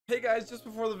Hey guys, just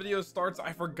before the video starts,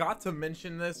 I forgot to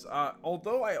mention this.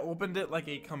 Although I opened it like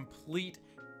a complete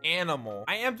animal,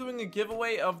 I am doing a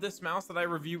giveaway of this mouse that I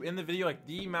review in the video, like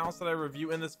the mouse that I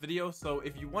review in this video. So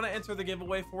if you want to enter the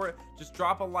giveaway for it, just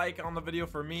drop a like on the video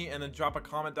for me and then drop a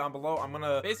comment down below. I'm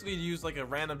gonna basically use like a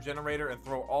random generator and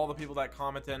throw all the people that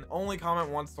comment in. Only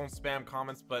comment once, don't spam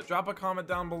comments, but drop a comment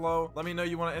down below. Let me know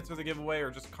you want to enter the giveaway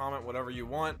or just comment whatever you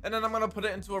want, and then I'm gonna put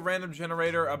it into a random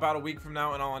generator about a week from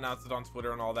now, and I'll announce it on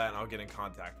Twitter and all that, and I'll get in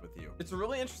contact with you. It's a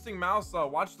really interesting mouse.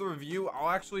 Watch the review. I'll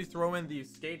actually throw in the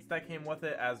skates that came with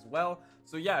it as well.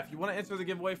 So yeah, if you want to enter the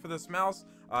giveaway for this mouse,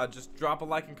 just drop a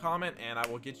like and comment and I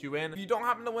will get you in. If you don't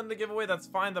happen to win the giveaway, that's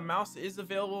fine. The mouse is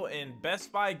available in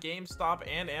Best Buy, GameStop,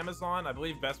 and Amazon. I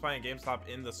believe Best Buy and GameStop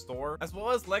in the store, as well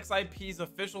as Lexip's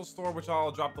official store, which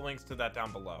I'll drop the links to that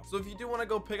down below. So if you do want to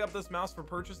go pick up this mouse for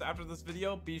purchase after this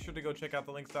video, be sure to go check out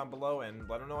the links down below and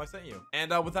let them know I sent you.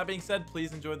 And with that being said,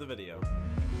 please enjoy the video.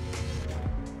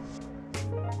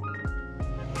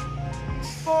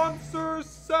 Sponsor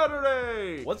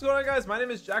Saturday. What's going on, guys? My name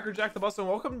is Jack the Bus, and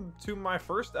welcome to my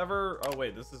first ever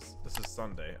this is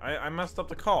Sunday. I messed up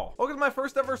the call. Welcome to my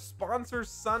first ever Sponsor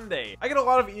Sunday. I get a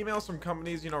lot of emails from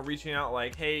companies, you know, reaching out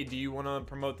like, hey, do you want to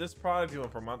promote this product? Do you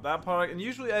want to promote that product? And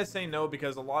usually I say no,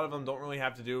 because a lot of them don't really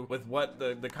have to do with what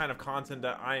the kind of content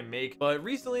that I make. But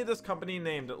recently this company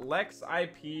named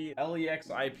Lexip,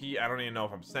 Lexip, I don't even know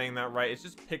if I'm saying that right. It's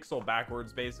just pixel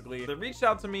backwards, basically. They reached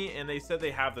out to me and they said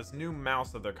they have this new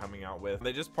mouse that they're coming out with.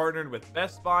 They just partnered with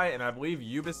Best Buy and I believe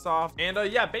Ubisoft. And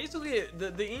yeah, basically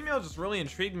the email just really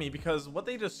intrigued me, because what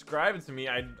they described to me,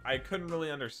 I couldn't really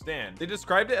understand. They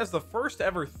described it as the first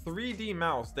ever 3D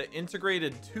mouse that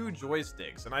integrated 2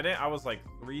 joysticks. And I was like,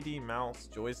 3D mouse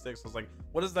joysticks? I was like,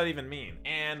 what does that even mean?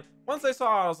 And once I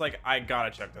saw it, I was like, I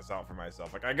gotta check this out for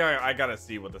myself. Like, I gotta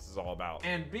see what this is all about.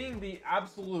 And being the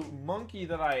absolute monkey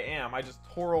that I am, I just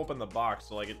tore open the box.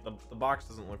 So like the box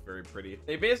doesn't look very pretty.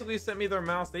 They basically sent me their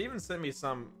mouse. They even sent me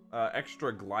some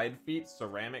extra glide feet,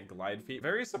 ceramic glide feet.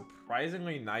 Very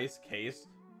surprisingly nice case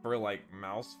for like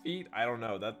mouse feet. I don't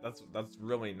know, that's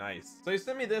really nice. So he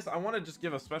sent me this. I want to just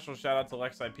give a special shout out to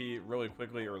Lexip really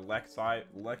quickly, or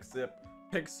Lexip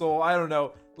Pixel, I don't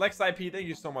know. Lexip, thank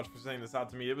you so much for sending this out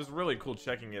to me. It was really cool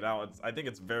checking it out. I think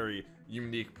it's very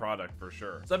unique product for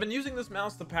sure. So I've been using this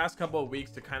mouse the past couple of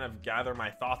weeks to kind of gather my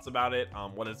thoughts about it,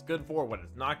 what it's good for, what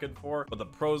it's not good for, what the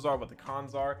pros are, what the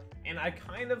cons are, and I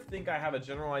kind of think I have a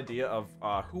general idea of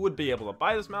who would be able to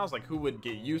buy this mouse, like who would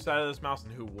get use out of this mouse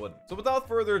and who wouldn't. So without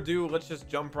further ado, let's just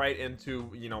jump right into,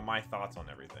 you know, my thoughts on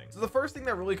everything. So the first thing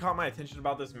that really caught my attention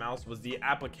about this mouse was the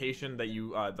application that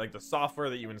you like, the software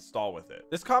that you install with it.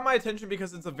 This caught my attention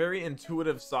because it's a very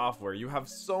intuitive software. You have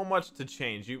so much to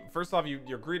change. First off,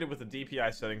 you're greeted with the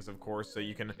DPI settings, of course, so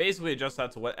you can basically adjust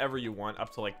that to whatever you want,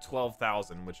 up to like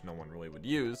 12,000, which no one really would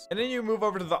use. And then you move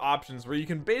over to the options, where you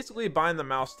can basically bind the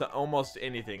mouse to almost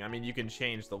anything. I mean, you can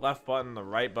change the left button, the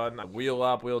right button, wheel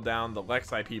up, wheel down, the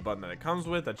Lexip button that it comes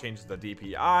with that changes the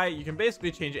DPI. You can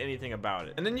basically change anything about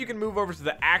it. And then you can move over to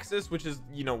the axis, which is,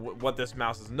 you know, what this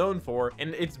mouse is known for,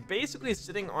 and it's basically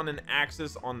sitting on an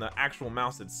axis on the actual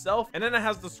mouse itself, and then it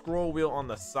has the scroll wheel on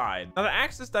the side. Now the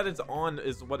axis that it's on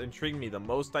is what intrigued me the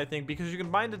most, I think, because you can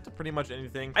bind it to pretty much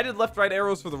anything. I did left right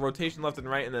arrows for the rotation left and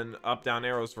right, and then up down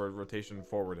arrows for rotation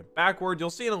forward and backward. You'll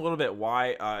see in a little bit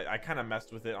why. I kind of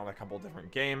messed with it on a couple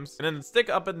different games. And then stick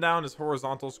up and down is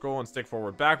horizontal scroll, and stick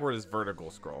forward backward is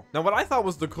vertical scroll. Now what I thought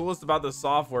was the coolest about this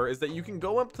software is that you can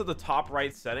go up to the top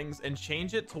right settings and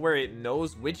change it to where it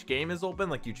knows which game is open.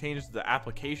 Like, you change the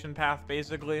application path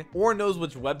basically, or knows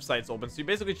which website's open. So you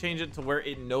basically change it to where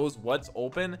it knows what's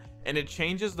open, and it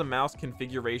changes the mouse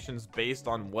configurations based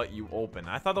on what you open.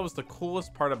 I thought that was the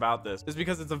coolest part about this, is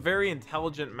because it's a very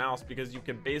intelligent mouse, because you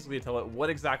can basically tell it what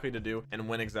exactly to do and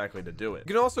when exactly to do it.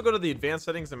 You can also go to the advanced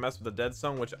settings and mess with the dead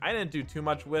zone, which I didn't do too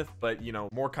much with, but you know,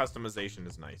 more customization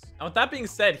is nice. Now with that being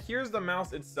said, here's the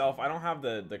mouse itself. I don't have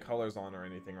the colors on or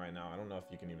anything right now. I don't know if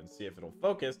you can even see if it'll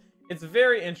focus. It's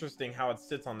very interesting how it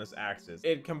sits on this axis.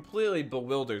 It completely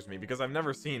bewilders me, because I've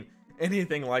never seen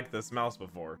anything like this mouse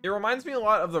before. It reminds me a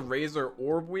lot of the Razer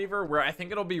Orb Weaver, where I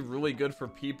think it'll be really good for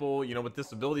people, you know, with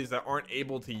disabilities that aren't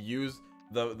able to use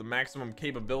the maximum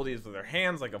capabilities of their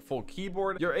hands, like a full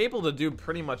keyboard. You're able to do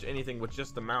pretty much anything with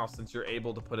just the mouse, since you're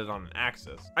able to put it on an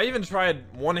axis. I even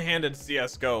tried one-handed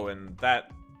CSGO, and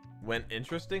that went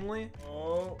interestingly.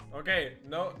 Oh, okay,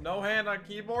 no hand on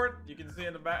keyboard. You can see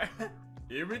in the back.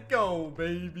 Here we go,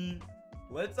 baby.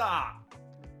 Let's oh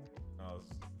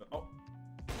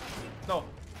no,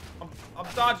 I'm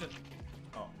dodging.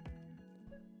 Oh,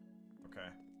 okay,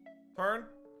 turn.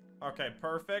 Okay,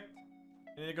 perfect.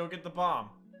 You need to go get the bomb.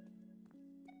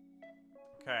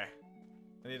 Okay,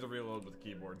 I need to reload with the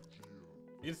keyboard.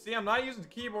 You can see I'm not using the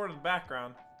keyboard in the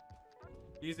background.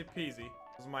 Easy peasy.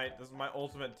 This is my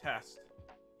ultimate test.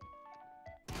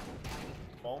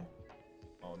 Boom.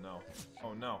 Oh no.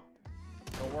 Oh no.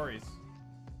 No worries.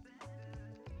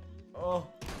 Oh.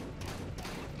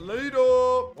 Later.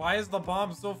 Why is the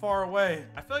bomb so far away?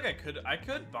 I feel like I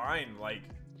could bind like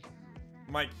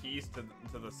my keys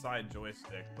to the side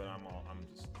joystick, but I'm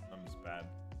just bad.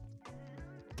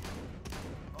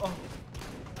 Oh.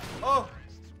 Oh.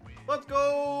 Let's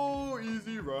go.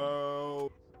 Easy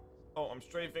route. Oh, I'm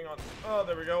strafing on. Oh,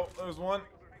 there we go. There's one.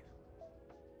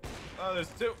 Oh, there's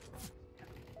two.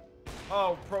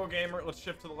 Oh, pro gamer. Let's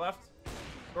shift to the left.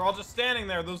 They're all just standing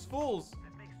there. Those fools.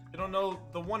 They don't know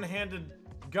the one-handed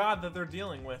god that they're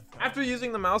dealing with. After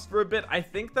using the mouse for a bit, I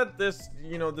think that this,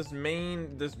 you know, this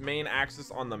main axis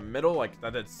on the middle, like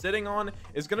that it's sitting on,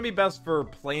 is going to be best for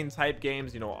plane type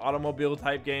games, you know, automobile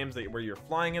type games where you're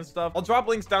flying and stuff. I'll drop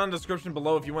links down in the description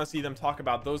below if you want to see them talk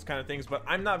about those kind of things, but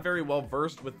I'm not very well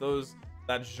versed with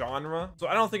that genre, so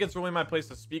I don't think it's really my place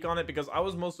to speak on it, because I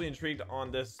was mostly intrigued on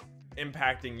this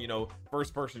impacting, you know,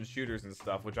 first-person shooters and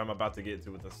stuff, which I'm about to get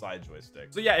to with the side joystick.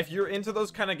 So yeah, if you're into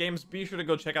those kind of games, be sure to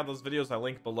go check out those videos I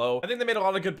linked below. I think they made a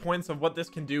lot of good points of what this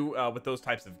can do with those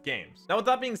types of games. Now, with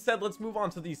that being said, let's move on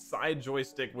to the side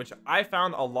joystick, which I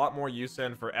found a lot more use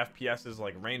in for FPSs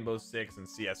like Rainbow Six and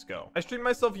CSGO. I streamed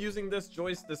myself using the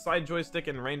side joystick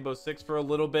in Rainbow Six for a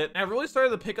little bit, and I really started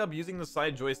to pick up using the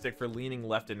side joystick for leaning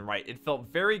left and right. It felt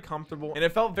very comfortable, and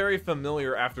it felt very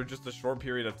familiar after just a short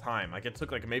period of time. Like, it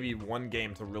took like maybe one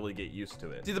game to really get used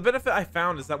to it. See, the benefit I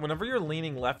found is that whenever you're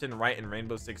leaning left and right in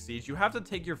Rainbow Six Siege, you have to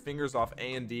take your fingers off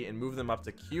A and D and move them up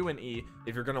to Q and E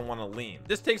if you're going to want to lean.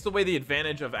 This takes away the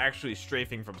advantage of actually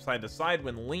strafing from side to side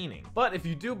when leaning. But if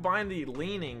you do bind the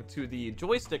leaning to the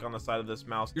joystick on the side of this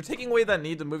mouse, you're taking away that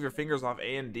need to move your fingers off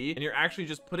A and D, and you're actually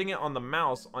just putting it on the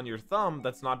mouse on your thumb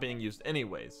that's not being used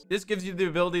anyways. This gives you the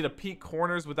ability to peek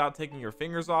corners without taking your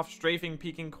fingers off, strafing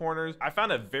peeking corners. I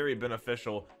found it very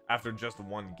beneficial after just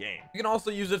one game. You can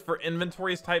also use it for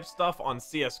inventories type stuff on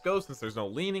CSGO since there's no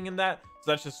leaning in that,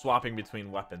 so that's just swapping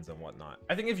between weapons and whatnot.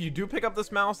 I think if you do pick up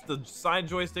this mouse, the side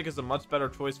joystick is a much better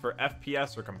choice for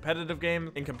FPS or competitive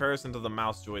games in comparison to the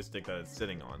mouse joystick that it's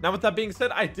sitting on. Now, with that being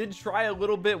said, I did try a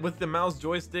little bit with the mouse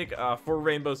joystick for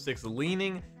Rainbow Six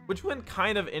leaning, which went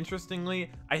kind of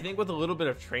interestingly. I think with a little bit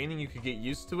of training you could get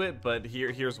used to it, but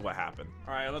here's what happened.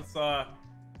 All right, let's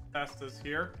test this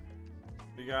here.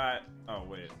 We got, oh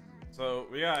wait, so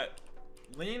we got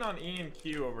lean on E and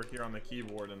Q over here on the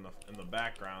keyboard in the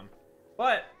background,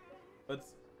 but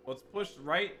let's push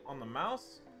right on the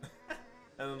mouse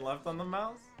and then left on the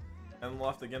mouse and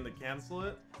left again to cancel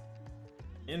it.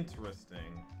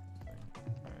 Interesting.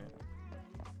 All right.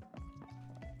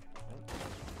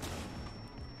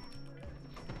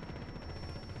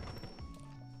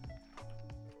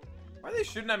 Why are they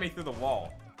shooting at me through the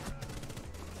wall?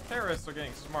 Terrorists are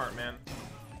getting smart, man.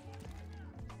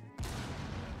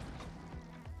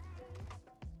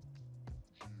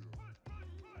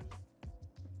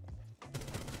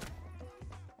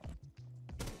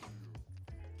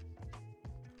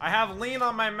 I have lean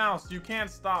on my mouse. You can't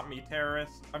stop me,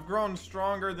 terrorist. I've grown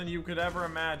stronger than you could ever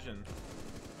imagine.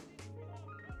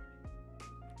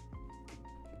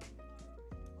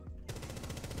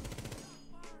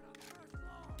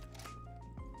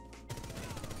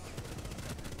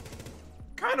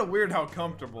 Kind of weird how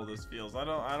comfortable this feels. I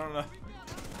don't know.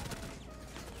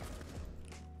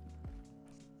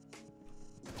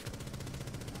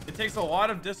 It takes a lot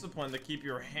of discipline to keep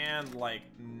your hand like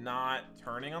not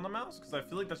turning on the mouse, because I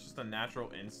feel like that's just a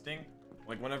natural instinct,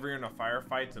 like whenever you're in a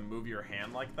firefight, to move your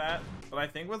hand like that. But I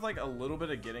think with like a little bit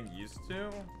of getting used to,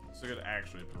 this could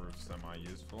actually prove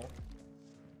semi-useful.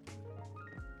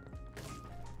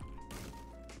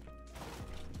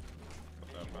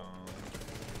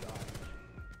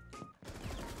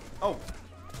 Oh,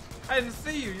 I didn't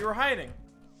see you. You were hiding.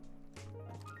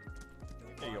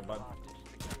 There you go, bud.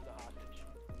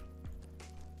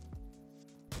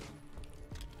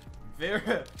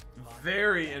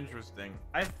 Very interesting.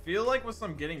 I feel like with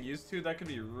some getting used to, that could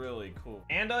be really cool.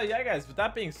 And yeah, guys, with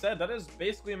that being said, that is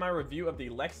basically my review of the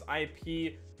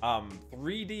Lexip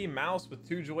 3D mouse with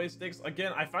 2 joysticks.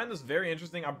 Again, I find this very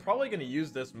interesting. I'm probably going to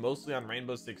use this mostly on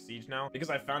Rainbow Six Siege now,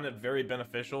 because I found it very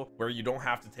beneficial where you don't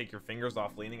have to take your fingers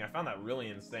off leaning. I found that really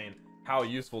insane. how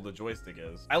useful the joystick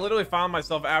is. I literally found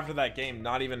myself after that game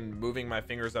not even moving my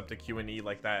fingers up to Q and E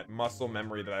like that muscle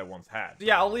memory that I once had. So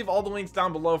yeah, I'll leave all the links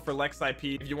down below for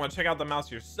Lexip if you want to check out the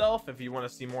mouse yourself. If you want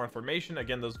to see more information,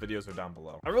 again, those videos are down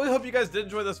below. I really hope you guys did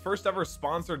enjoy this first ever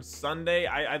sponsored Sunday.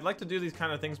 I'd like to do these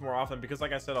kind of things more often because,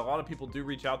 like I said, a lot of people do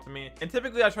reach out to me, and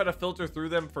typically I try to filter through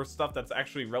them for stuff that's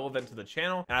actually relevant to the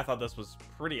channel, and I thought this was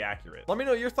pretty accurate. Let me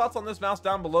know your thoughts on this mouse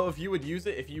down below. If you would use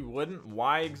it, if you wouldn't,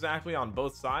 why exactly, on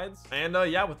both sides. And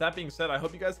yeah, with that being said, I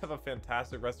hope you guys have a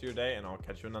fantastic rest of your day, and I'll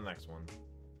catch you in the next one.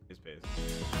 Peace.